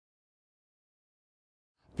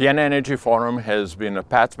Vienna Energy Forum has been a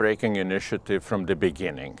path-breaking initiative from the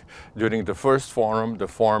beginning. During the first forum, the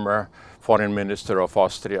former Foreign Minister of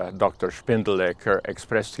Austria, Dr. Spindelecker,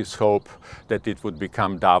 expressed his hope that it would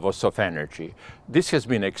become Davos of energy. This has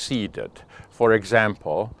been exceeded. For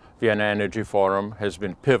example, Vienna Energy Forum has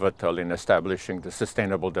been pivotal in establishing the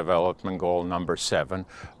Sustainable Development Goal number 7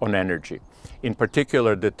 on energy. In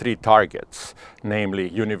particular, the 3 targets, namely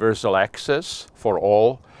universal access for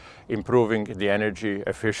all, improving the energy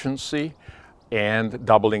efficiency, and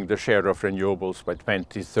doubling the share of renewables by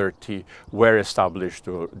 2030 were established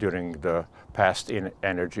during the past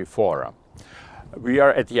Energy Forum. We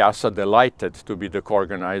are at IASA delighted to be the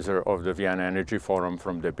co-organizer of the Vienna Energy Forum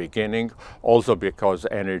from the beginning, also because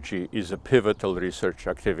energy is a pivotal research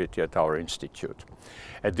activity at our institute.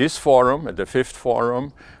 At this forum, at the 5th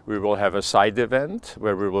forum, we will have a side event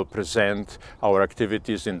where we will present our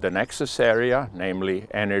activities in the nexus area, namely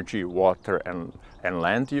energy, water, and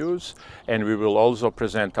land use. And we will also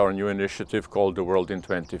present our new initiative called The World in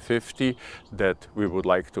 2050 that we would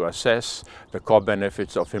like to assess the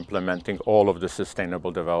co-benefits of implementing all of the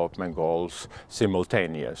Sustainable Development Goals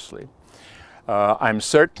simultaneously. I'm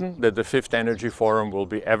certain that the 5th Energy Forum will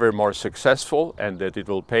be ever more successful and that it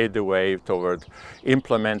will pave the way toward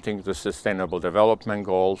implementing the Sustainable Development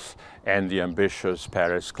Goals and the ambitious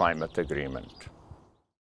Paris Climate Agreement.